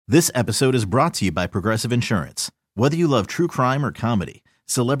This episode is brought to you by Progressive Insurance. Whether you love true crime or comedy,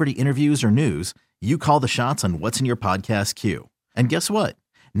 celebrity interviews or news, you call the shots on what's in your podcast queue. And guess what?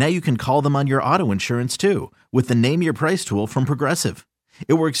 Now you can call them on your auto insurance too with the Name Your Price tool from Progressive.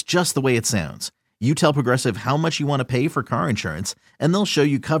 It works just the way it sounds. You tell Progressive how much you want to pay for car insurance, and they'll show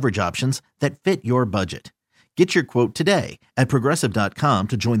you coverage options that fit your budget. Get your quote today at Progressive.com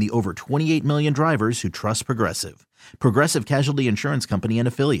to join the over 28 million drivers who trust Progressive. Progressive Casualty Insurance Company and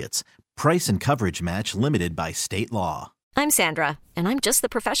Affiliates. Price and coverage match limited by state law. I'm Sandra, and I'm just the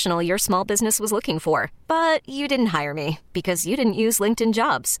professional your small business was looking for. But you didn't hire me because you didn't use LinkedIn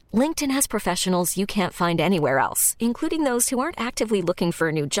Jobs. LinkedIn has professionals you can't find anywhere else, including those who aren't actively looking for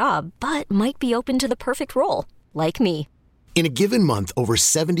a new job, but might be open to the perfect role, like me. In a given month, over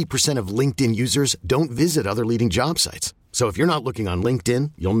 70% of LinkedIn users don't visit other leading job sites. So if you're not looking on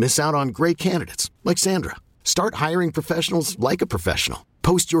LinkedIn, you'll miss out on great candidates like Sandra. Start hiring professionals like a professional.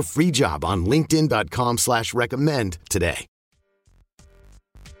 Post your free job on linkedin.com/recommend today.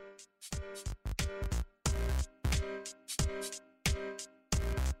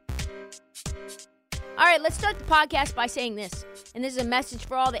 All right, let's start the podcast by saying this. And this is a message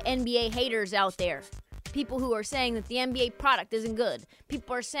for all the NBA haters out there. People who are saying that the NBA product isn't good.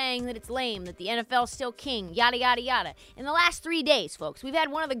 People are saying that it's lame, that the NFL's still king, yada, yada, yada. In the last 3 days, folks, we've had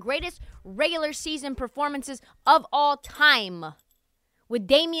one of the greatest regular season performances of all time, with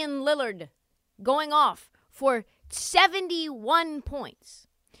Damian Lillard going off for 71 points.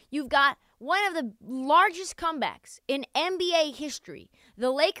 You've got one of the largest comebacks in NBA history.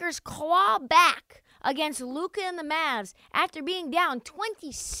 The Lakers claw back against Luka and the Mavs after being down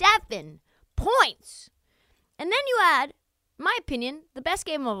 27 points. And then you add, in my opinion, the best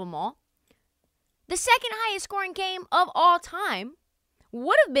game of them all. The second highest scoring game of all time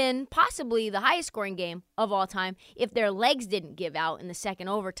would have been possibly the highest scoring game of all time if their legs didn't give out in the second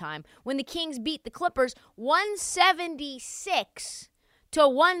overtime when the Kings beat the Clippers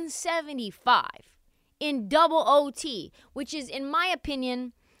 176-175 in double OT, which is, in my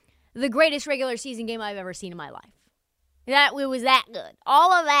opinion, the greatest regular season game I've ever seen in my life. It was that good.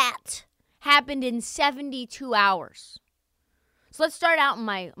 All of that happened in 72 hours. So let's start out in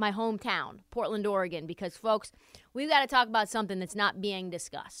my hometown, Portland, Oregon, because, folks, we've got to talk about something that's not being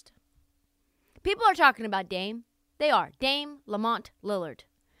discussed. People are talking about Dame. They are. Dame Lamont Lillard.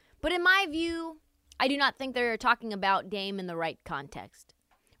 But in my view, I do not think they're talking about Dame in the right context.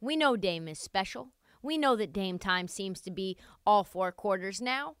 We know Dame is special. We know that Dame time seems to be all 4 quarters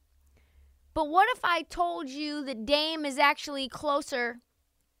now. But what if I told you that Dame is actually closer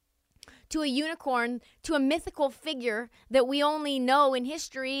to a unicorn, to a mythical figure that we only know in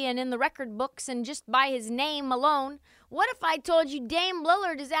history and in the record books and just by his name alone? What if I told you Dame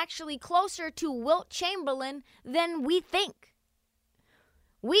Lillard is actually closer to Wilt Chamberlain than we think?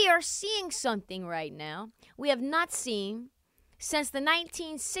 We are seeing something right now we have not seen since the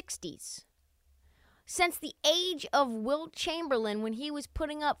 1960s. Since the age of Wilt Chamberlain, when he was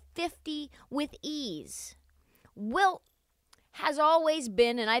putting up 50 with ease. Wilt has always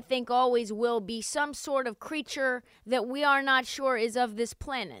been, and I think always will be, some sort of creature that we are not sure is of this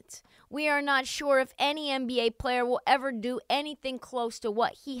planet. We are not sure if any NBA player will ever do anything close to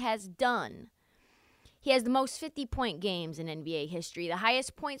what he has done. He has the most 50-point games in NBA history, the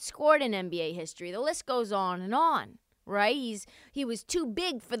highest points scored in NBA history. The list goes on and on, right? He was too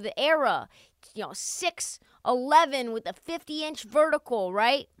big for the era, 6'11" with a 50-inch vertical,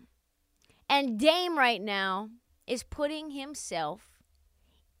 right? And Dame right now is putting himself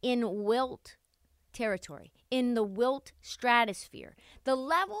in Wilt territory, in the Wilt stratosphere. The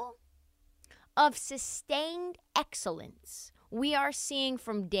level of sustained excellence we are seeing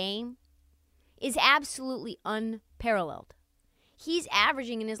from Dame is absolutely unparalleled. He's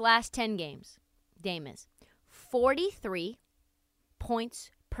averaging in his last 10 games, Dame is, 43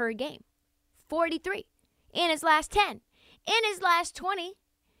 points per game. 43 in his last 10. In his last 20,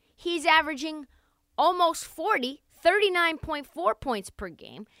 he's averaging almost 40, 39.4 points per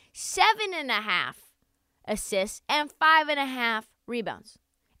game, 7.5 assists, and 5.5 rebounds,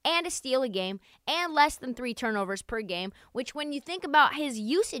 and a steal a game, and less than 3 turnovers per game, which when you think about his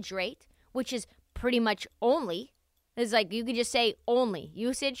usage rate, which is pretty much only, it's like you could just say only,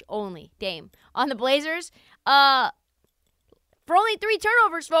 usage only, Dame. On the Blazers, for only 3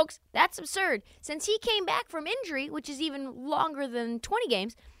 turnovers, folks, that's absurd. Since he came back from injury, which is even longer than 20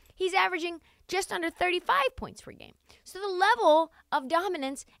 games, he's averaging just under 35 points per game. So the level of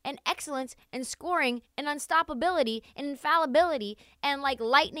dominance and excellence and scoring and unstoppability and infallibility and like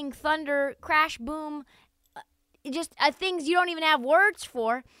lightning, thunder, crash, boom, just things you don't even have words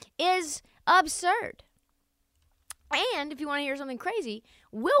for is absurd. And if you want to hear something crazy,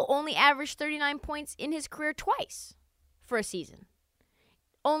 Will only averaged 39 points in his career twice for a season.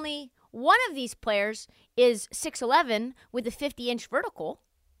 Only one of these players is 6'11" with a 50-inch vertical,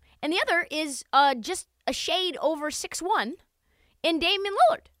 and the other is just a shade over 6'1" in Damian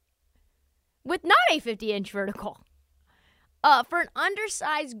Lillard with not a 50-inch vertical. For an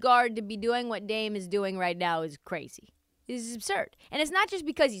undersized guard to be doing what Dame is doing right now is crazy. This is absurd. And it's not just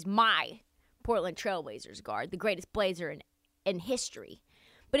because he's my Portland Trailblazers guard, the greatest Blazer in history.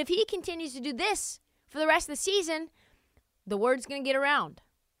 But if he continues to do this for the rest of the season, the word's going to get around.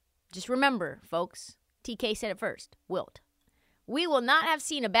 Just remember, folks, TK said it first, Wilt. We will not have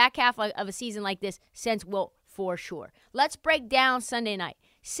seen a back half of a season like this since Wilt for sure. Let's break down Sunday night.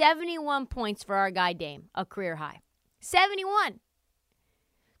 71 points for our guy Dame, a career high. 71.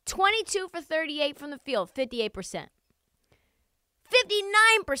 22 for 38 from the field, 58%.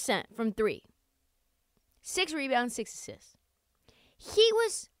 59% from three. 6 rebounds, 6 assists. He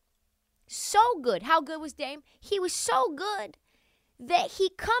was so good. How good was Dame? He was so good that he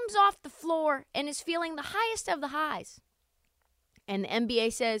comes off the floor and is feeling the highest of the highs. And the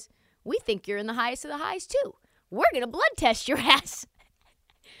NBA says, we think you're in the highest of the highs too. We're going to blood test your ass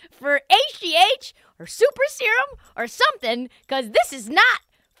for HGH or super serum or something, because this is not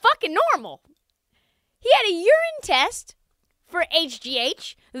fucking normal. He had a urine test for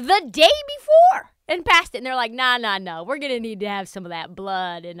HGH the day before and passed it. And they're like, no. We're going to need to have some of that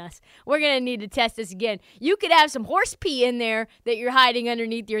blood in us. We're going to need to test this again. You could have some horse pee in there that you're hiding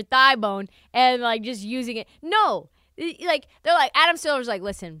underneath your thigh bone and like just using it. No. Like, they're like, Adam Silver's like,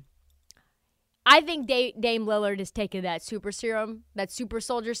 listen, I think Dame Lillard is taking that super serum, that super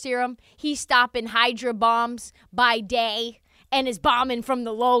soldier serum. He's stopping Hydra bombs by day and is bombing from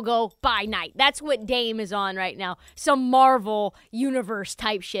the logo by night. That's what Dame is on right now. Some Marvel universe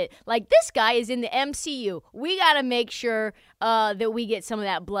type shit. Like, this guy is in the MCU. We got to make sure that we get some of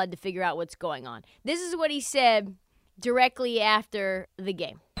that blood to figure out what's going on. This is what he said directly after the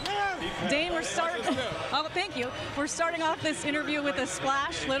game. Dame, thank you. We're starting off this interview with a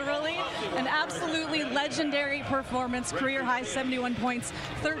splash, literally. An absolutely legendary performance, career high 71 points,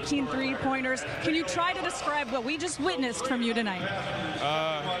 13 three-pointers. Can you try to describe what we just witnessed from you tonight?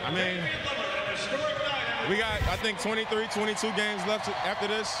 We got, I think, 23, 22 games left after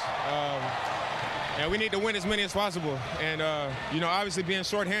this. And we need to win as many as possible. And, obviously being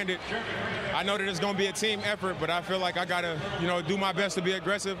shorthanded, I know that it's going to be a team effort, but I feel like I got to, do my best to be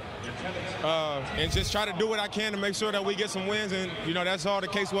aggressive and just try to do what I can to make sure that we get some wins. And, that's all the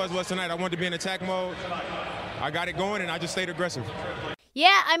case was tonight. I wanted to be in attack mode. I got it going, and I just stayed aggressive.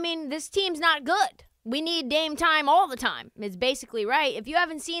 Yeah, this team's not good. We need Dame time all the time. It's basically right. If you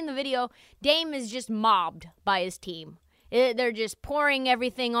haven't seen the video, Dame is just mobbed by his team. They're just pouring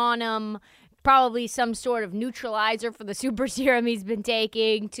everything on him. Probably some sort of neutralizer for the super serum he's been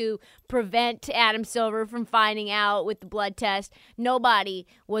taking to prevent Adam Silver from finding out with the blood test. Nobody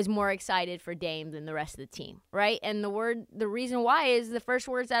was more excited for Dame than the rest of the team, right? And the reason why is the first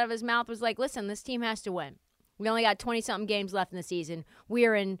words out of his mouth was like, listen, this team has to win. We only got 20-something games left in the season. We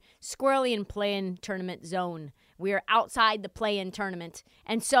are squarely in play-in tournament zone. We are outside the play-in tournament.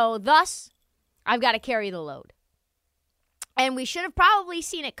 And so, thus, I've got to carry the load. And we should have probably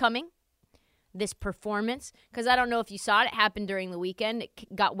seen it coming. This performance, because I don't know if you saw it, it happened during the weekend, it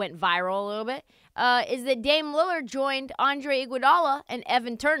went viral a little bit, is that Dame Lillard joined Andre Iguodala and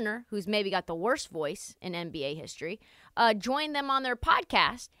Evan Turner, who's maybe got the worst voice in NBA history, joined them on their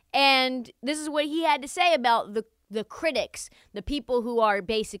podcast, and this is what he had to say about the critics, the people who are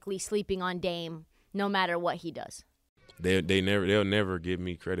basically sleeping on Dame no matter what he does. They'll never give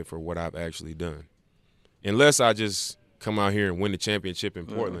me credit for what I've actually done, unless I just come out here and win the championship in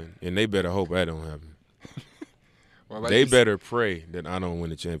Portland, and they better hope that don't happen. They better pray that I don't win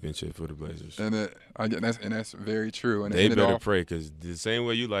the championship for the Blazers. And that's very true. And they better pray, because the same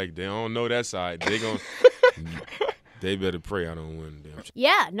way you like, they don't know that side. They better pray I don't win the damn championship.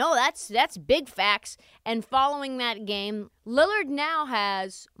 Yeah, no, that's big facts. And following that game, Lillard now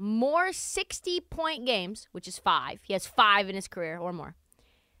has more 60-point games, which is 5. He has 5 in his career or more,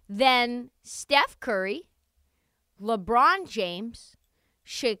 than Steph Curry, LeBron James,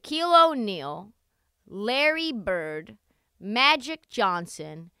 Shaquille O'Neal, Larry Bird, Magic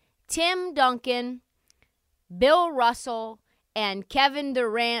Johnson, Tim Duncan, Bill Russell, and Kevin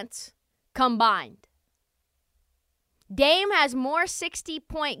Durant combined. Dame has more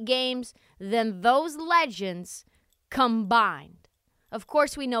 60-point games than those legends combined. Of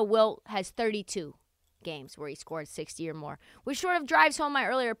course, we know Wilt has 32 games where he scored 60 or more, which sort of drives home my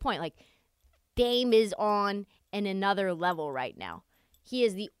earlier point. Like, Dame is on another level right now. He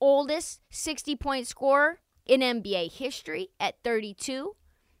is the oldest 60-point scorer in NBA history at 32.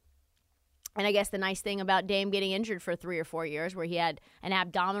 And I guess the nice thing about Dame getting injured for 3 or 4 years, where he had an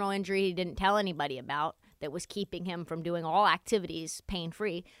abdominal injury he didn't tell anybody about that was keeping him from doing all activities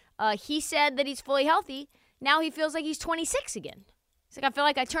pain-free, he said that he's fully healthy. Now he feels like he's 26 again. He's like, I feel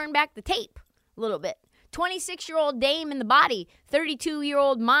like I turned back the tape a little bit. 26-year-old Dame in the body,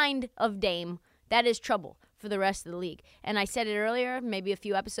 32-year-old mind of Dame. That is trouble for the rest of the league. And I said it earlier, maybe a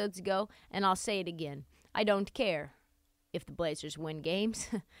few episodes ago, and I'll say it again. I don't care if the Blazers win games.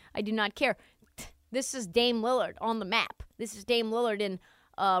 I do not care. This is Dame Lillard on the map. This is Dame Lillard in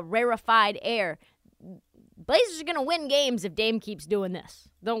rarefied air. Blazers are going to win games if Dame keeps doing this.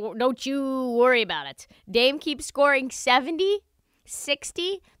 Don't you worry about it. Dame keeps scoring 70,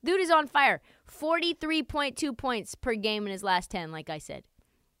 60. Dude is on fire. 43.2 points per game in his last 10, like I said.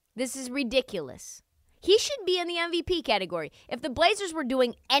 This is ridiculous. He should be in the MVP category. If the Blazers were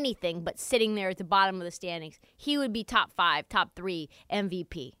doing anything but sitting there at the bottom of the standings, he would be top 5, top 3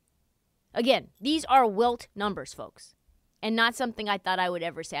 MVP. Again, these are Wilt numbers, folks, and not something I thought I would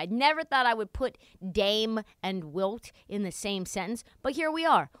ever say. I never thought I would put Dame and Wilt in the same sentence, but here we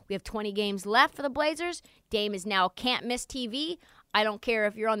are. We have 20 games left for the Blazers. Dame is now can't miss TV. I don't care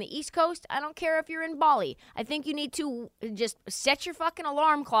if you're on the East Coast. I don't care if you're in Bali. I think you need to just set your fucking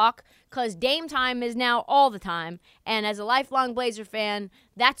alarm clock because Dame time is now all the time. And as a lifelong Blazer fan,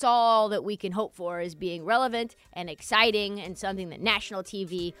 that's all that we can hope for is being relevant and exciting and something that national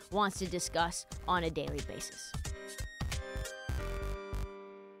TV wants to discuss on a daily basis.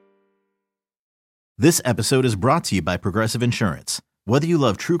 This episode is brought to you by Progressive Insurance. Whether you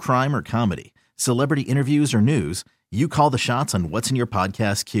love true crime or comedy, celebrity interviews or news, you call the shots on what's in your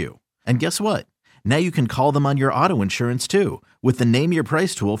podcast queue. And guess what? Now you can call them on your auto insurance too with the Name Your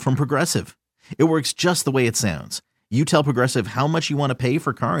Price tool from Progressive. It works just the way it sounds. You tell Progressive how much you want to pay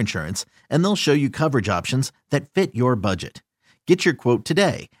for car insurance, and they'll show you coverage options that fit your budget. Get your quote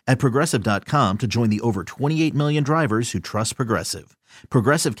today at Progressive.com to join the over 28 million drivers who trust Progressive.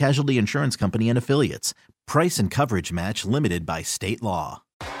 Progressive Casualty Insurance Company and Affiliates. Price and coverage match limited by state law.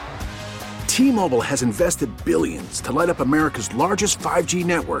 T-Mobile has invested billions to light up America's largest 5G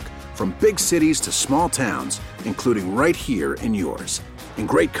network, from big cities to small towns, including right here in yours. And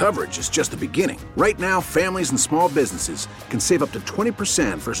great coverage is just the beginning. Right now, families and small businesses can save up to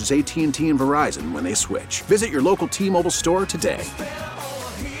 20% versus AT&T and Verizon when they switch. Visit your local T-Mobile store today.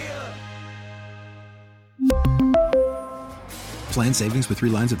 Plan savings with 3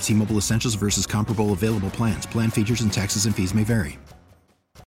 lines of T-Mobile Essentials versus comparable available plans. Plan features and taxes and fees may vary.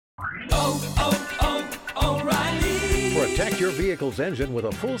 Protect your vehicle's engine with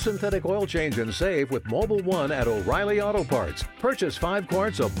a full synthetic oil change and save with Mobil 1 at O'Reilly Auto Parts. Purchase 5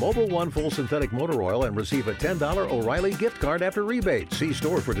 quarts of Mobil 1 full synthetic motor oil and receive a $10 O'Reilly gift card after rebate. See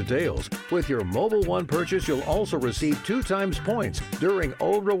store for details. With your Mobil 1 purchase, you'll also receive 2 times points during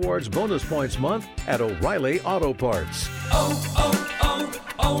O Rewards Bonus Points Month at O'Reilly Auto Parts.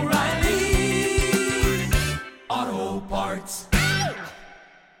 O'Reilly.